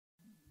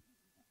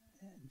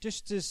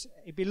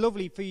it'd be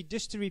lovely for you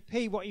just to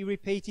repeat what you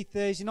repeated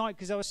Thursday night,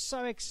 because I was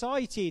so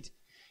excited.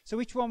 So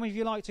which one would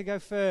you like to go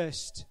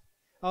first?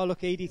 Oh,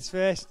 look, Edith's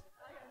first.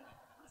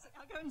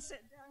 I'll go and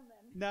sit down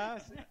then. No.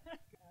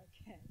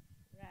 Okay.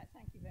 Right,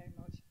 thank you very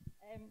much.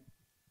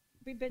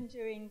 We've been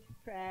doing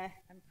prayer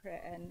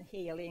and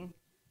healing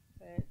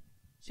for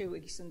 2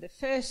 weeks, and the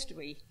first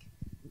week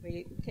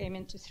we came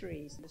into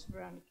threes. There's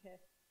Veronica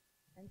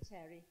and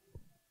Terry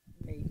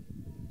and me.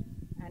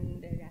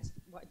 And they asked,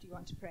 what do you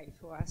want to pray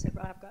for? I said,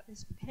 well, I've got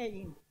this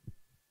pain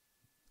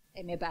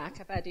in my back.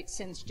 I've had it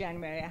since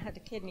January. I had a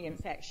kidney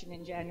infection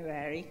in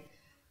January,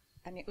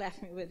 and it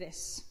left me with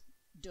this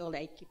dull,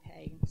 achy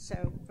pain.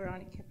 So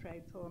Veronica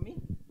prayed for me,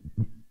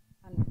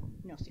 and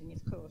nothing,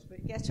 of course. But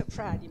I get up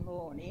Friday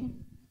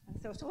morning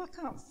and thought, oh, I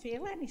can't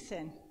feel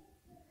anything.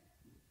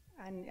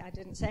 And I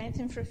didn't say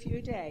anything for a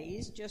few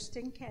days, just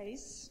in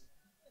case.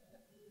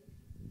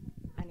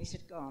 And it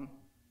had gone.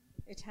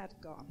 It had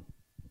gone.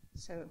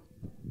 So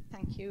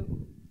thank you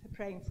for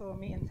praying for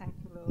me, and thank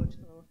you, Lord,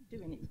 for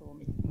doing it for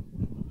me.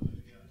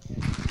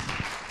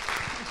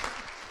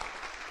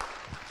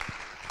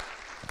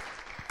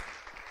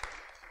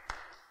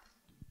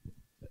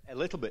 A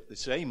little bit the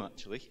same,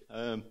 actually.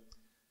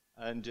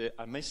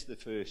 I missed the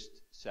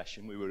first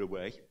session. We were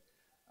away.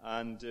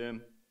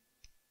 And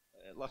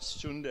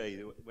last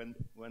Sunday,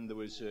 when there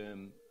was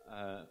an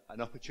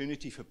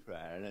opportunity for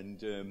prayer,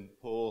 and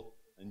Paul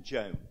and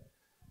Joan,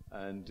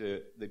 and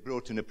they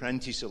brought an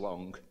apprentice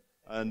along,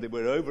 and they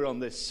were over on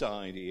this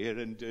side here,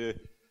 and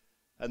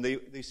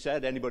they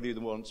said, anybody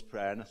that wants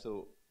prayer, and I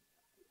thought,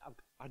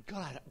 I'd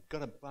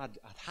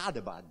had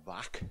a bad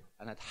back,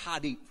 and I'd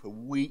had it for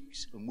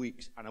weeks and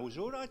weeks, and I was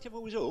all right if I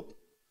was up,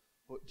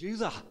 but do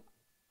that,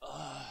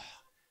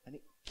 and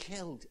it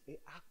killed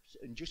it,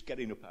 and just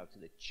getting up out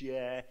of the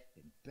chair,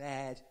 in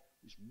bed,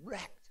 was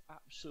wrecked,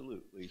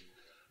 absolutely,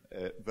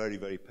 very,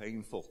 very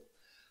painful,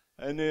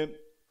 and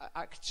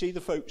I could see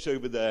the folks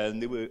over there,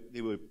 and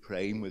they were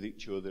praying with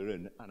each other,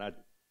 and I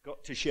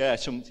got to share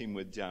something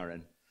with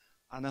Darren,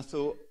 and I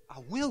thought, I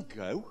will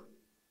go,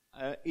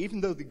 even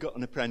though they got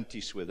an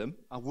apprentice with them,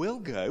 I will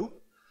go.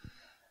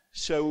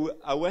 So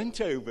I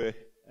went over,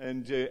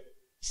 and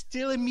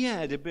still in my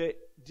head a bit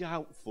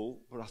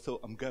doubtful, but I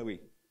thought, I'm going,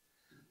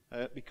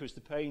 because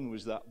the pain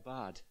was that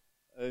bad,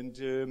 and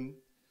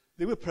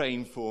they were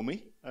praying for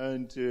me,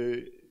 and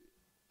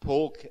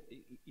Paul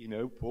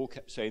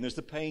kept saying, has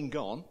the pain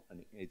gone?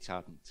 And it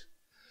hadn't.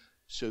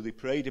 So they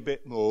prayed a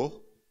bit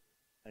more,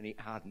 and it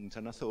hadn't.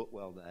 And I thought,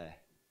 well, there,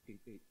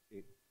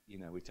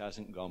 it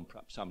hasn't gone.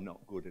 Perhaps I'm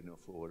not good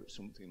enough, or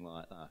something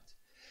like that.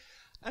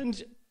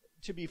 And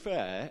to be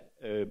fair,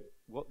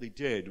 what they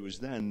did was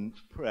then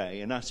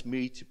pray and ask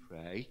me to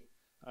pray.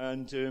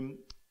 And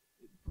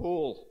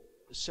Paul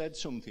said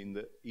something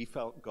that he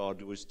felt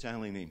God was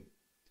telling him.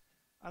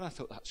 And I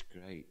thought, that's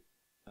great.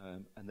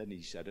 And then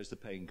he said, has the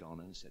pain gone?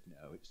 And I said,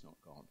 no, it's not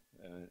gone.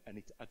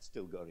 And I'd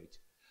still got it.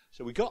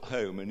 So we got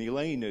home, and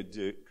Elaine had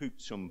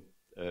cooked some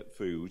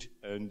food,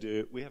 and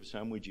we have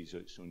sandwiches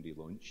at Sunday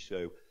lunch.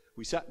 So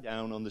we sat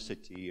down on the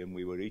settee, and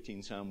we were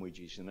eating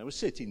sandwiches, and I was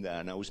sitting there,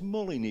 and I was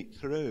mulling it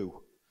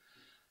through.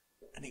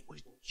 And it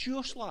was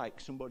just like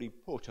somebody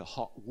put a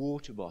hot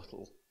water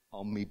bottle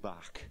on me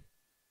back.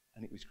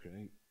 And it was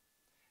great.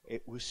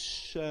 It was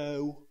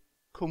so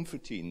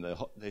comforting,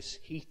 this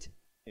heat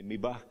in my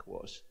back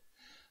was.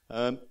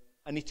 And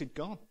it had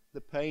gone.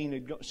 The pain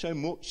had got so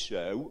much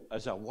so,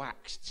 as I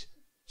waxed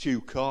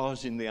 2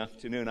 cars in the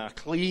afternoon, I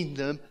cleaned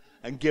them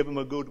and gave them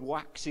a good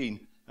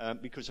waxing,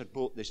 because I'd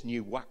bought this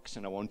new wax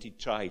and I wanted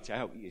to try it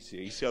out, you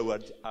see. So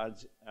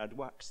I'd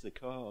waxed the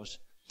cars.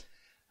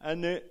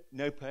 And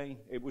no pain.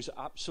 It was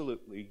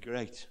absolutely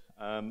great.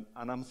 And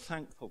I'm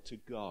thankful to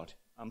God.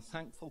 I'm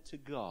thankful to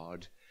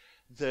God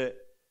that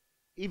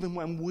even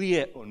when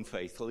we're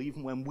unfaithful,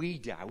 even when we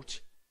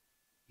doubt,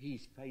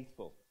 He's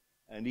faithful.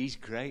 And He's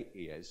great,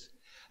 He is.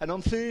 And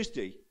on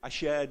Thursday, I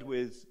shared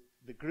with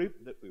the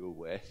group that we were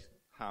with,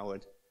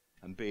 Howard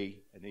and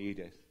Bea and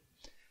Edith.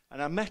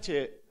 And I met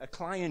a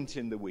client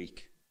in the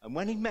week. And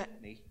when he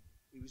met me,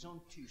 he was on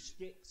 2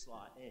 sticks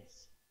like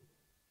this.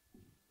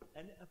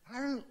 And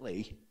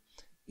apparently,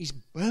 his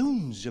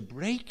bones are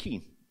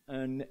breaking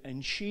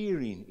and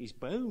shearing. His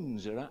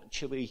bones are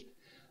actually...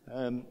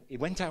 he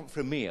went out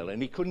for a meal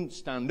and he couldn't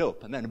stand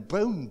up. And then a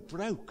bone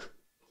broke.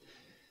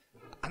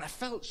 And I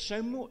felt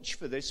so much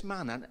for this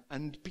man.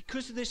 And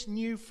because of this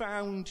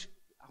newfound...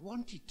 I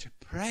wanted to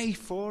pray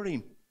for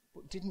him,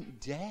 but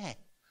didn't dare.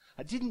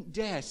 I didn't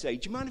dare say,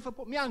 do you mind if I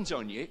put my hands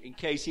on you in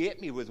case he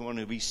hit me with one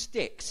of his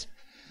sticks?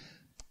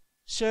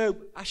 So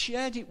I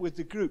shared it with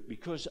the group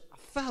because I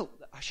felt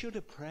that I should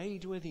have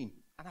prayed with him.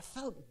 And I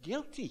felt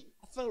guilty.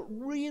 I felt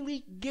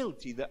really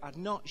guilty that I'd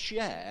not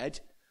shared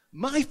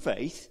my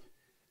faith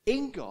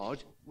in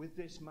God with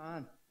this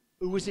man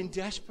who was in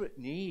desperate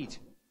need.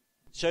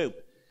 So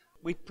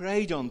we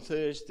prayed on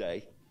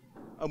Thursday,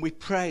 and we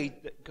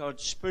prayed that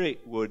God's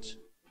Spirit would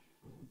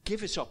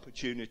give us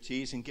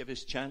opportunities and give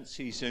us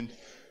chances. And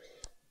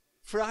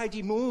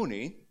Friday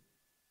morning,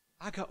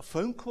 I got a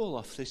phone call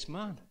off this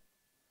man.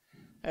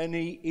 And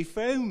he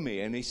phoned me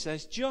and he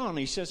says, John,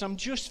 he says, I'm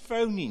just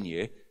phoning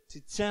you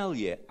to tell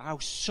you how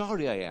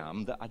sorry I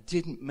am that I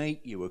didn't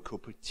make you a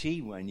cup of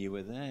tea when you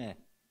were there.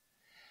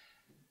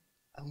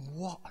 And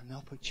what an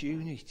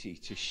opportunity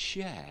to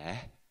share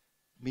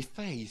my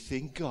faith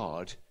in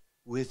God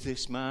with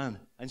this man.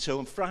 And so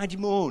on Friday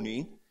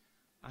morning,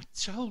 I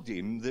told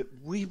him that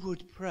we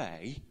would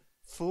pray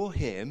for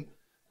him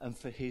and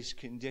for his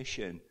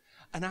condition.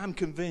 And I'm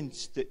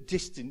convinced that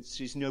distance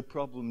is no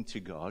problem to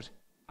God.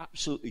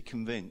 Absolutely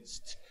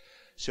convinced.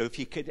 So if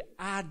you could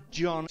add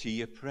John to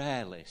your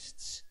prayer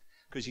lists,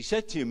 because he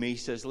said to me, he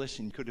says,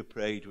 listen, you could have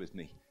prayed with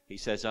me. He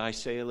says, I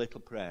say a little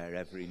prayer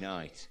every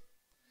night.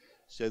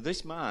 So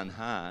this man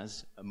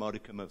has a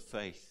modicum of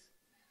faith.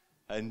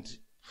 And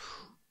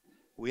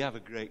we have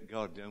a great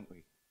God, don't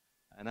we?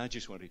 And I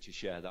just wanted to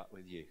share that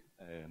with you.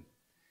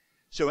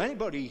 So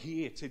anybody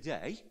here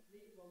today?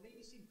 Well, lead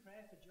us in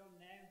prayer for John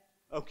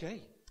now.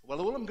 Okay. Well,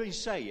 all I'm going to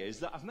say is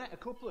that I've met a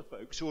couple of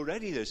folks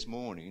already this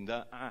morning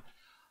that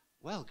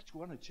well,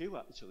 one or two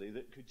actually,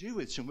 that could do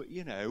with some,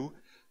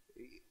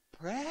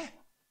 prayer.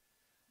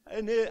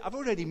 And I've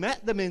already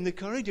met them in the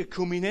corridor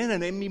coming in,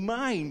 and in my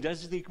mind,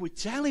 as they were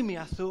telling me,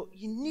 I thought,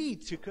 you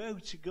need to go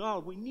to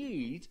God. We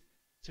need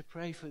to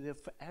pray for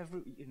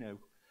every.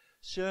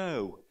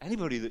 So,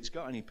 anybody that's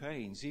got any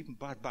pains, even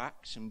bad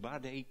backs and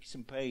bad aches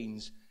and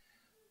pains,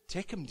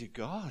 take them to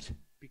God,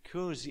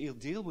 because he'll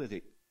deal with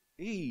it.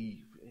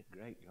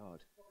 Great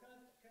God. Well,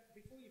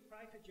 before you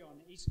pray for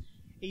John,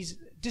 he's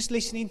just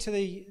listening to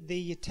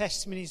the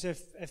testimonies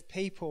of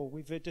people.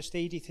 We've just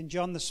Edith and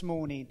John this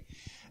morning.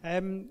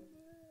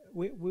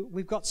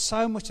 We've got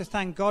so much to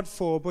thank God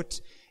for, but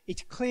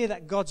it's clear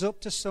that God's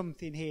up to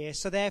something here.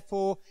 So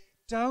therefore,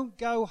 don't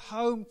go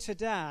home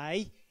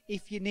today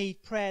if you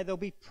need prayer. There'll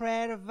be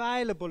prayer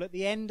available at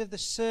the end of the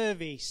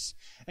service.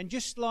 And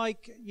just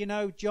like,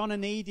 John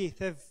and Edith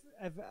have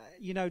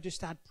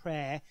just had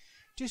prayer,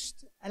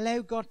 just allow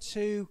God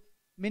to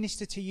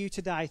minister to you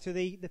today, to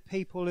the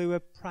people who are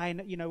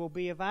praying, will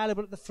be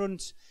available at the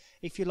front,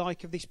 if you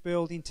like, of this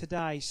building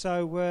today.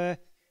 So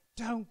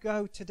don't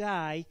go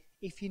today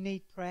if you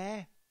need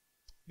prayer.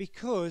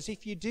 Because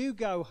if you do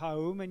go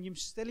home and you're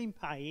still in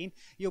pain,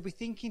 you'll be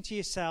thinking to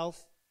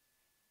yourself,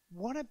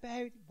 why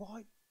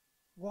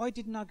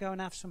didn't I go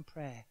and have some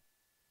prayer?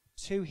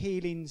 2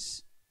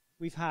 healings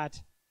we've had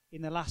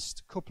in the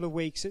last couple of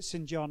weeks at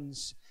St.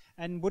 John's.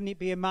 And wouldn't it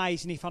be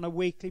amazing if on a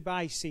weekly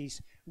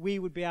basis we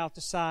would be able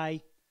to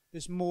say,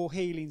 there's more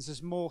healings,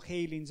 there's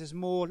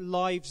more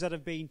lives that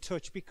have been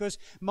touched. Because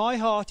my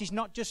heart is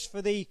not just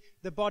for the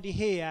body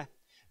here.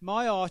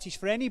 My heart is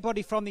for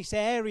anybody from this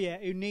area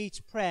who needs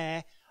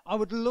prayer. I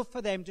would love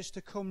for them just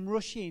to come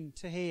rushing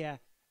to here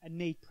and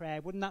need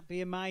prayer. Wouldn't that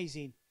be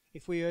amazing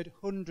if we heard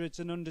hundreds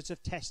and hundreds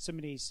of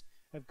testimonies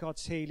of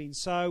God's healing?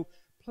 So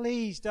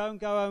please don't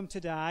go home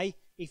today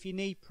if you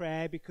need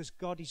prayer, because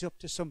God is up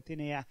to something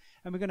here.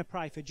 And we're going to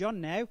pray for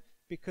John now,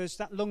 because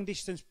that long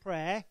distance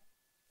prayer,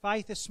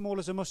 faith as small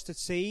as a mustard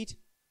seed.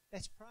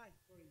 Let's pray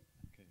for him.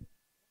 Okay.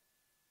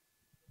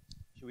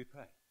 Shall we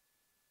pray?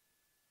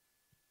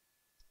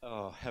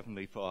 Oh,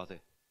 Heavenly Father,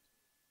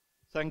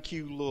 thank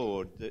you,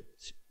 Lord,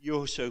 that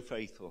you're so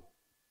faithful.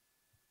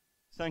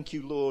 Thank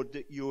you, Lord,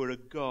 that you're a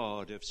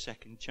God of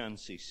second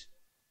chances.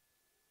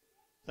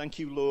 Thank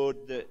you,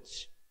 Lord,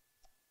 that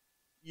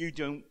you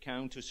don't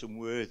count us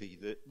unworthy,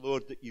 that,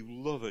 Lord, that you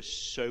love us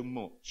so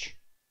much,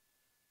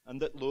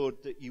 and that, Lord,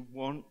 that you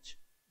want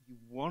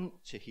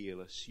to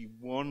heal us. You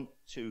want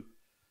to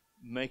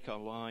make our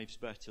lives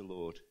better,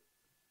 Lord.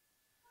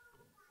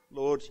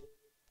 Lord,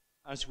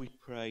 as we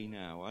pray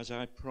now, as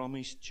I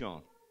promised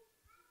John,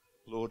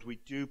 Lord, we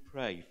do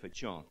pray for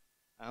John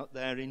out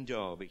there in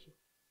Derby.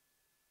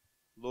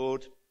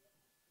 Lord,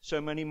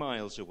 so many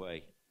miles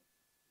away,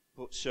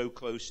 but so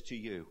close to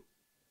you.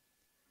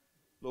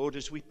 Lord,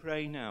 as we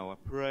pray now, I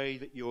pray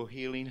that your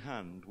healing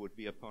hand would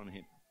be upon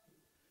him.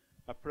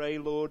 I pray,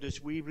 Lord, as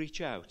we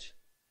reach out,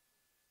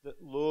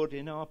 that, Lord,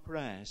 in our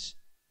prayers,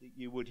 that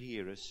you would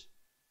hear us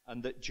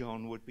and that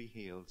John would be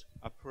healed.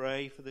 I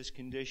pray for this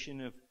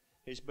condition of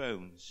his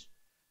bones,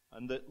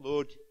 and that,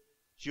 Lord,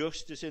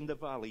 just as in the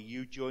valley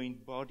you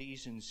joined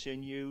bodies and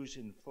sinews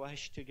and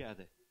flesh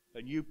together,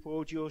 and you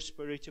poured your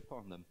Spirit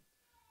upon them,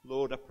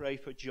 Lord, I pray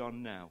for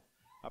John now.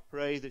 I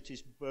pray that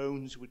his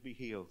bones would be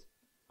healed.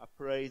 I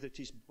pray that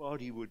his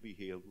body would be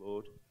healed,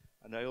 Lord.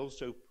 And I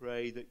also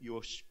pray that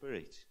your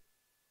Spirit,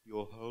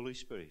 your Holy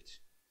Spirit,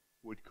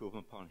 would come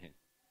upon him.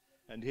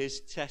 And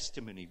his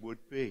testimony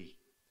would be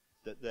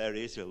that there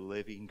is a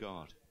living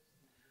God.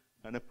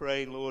 And I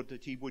pray, Lord,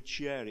 that he would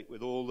share it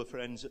with all the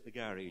friends at the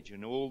garage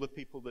and all the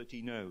people that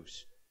he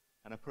knows.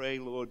 And I pray,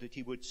 Lord, that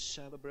he would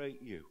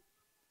celebrate you.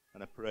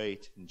 And I pray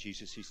it in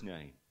Jesus'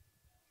 name.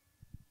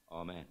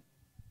 Amen.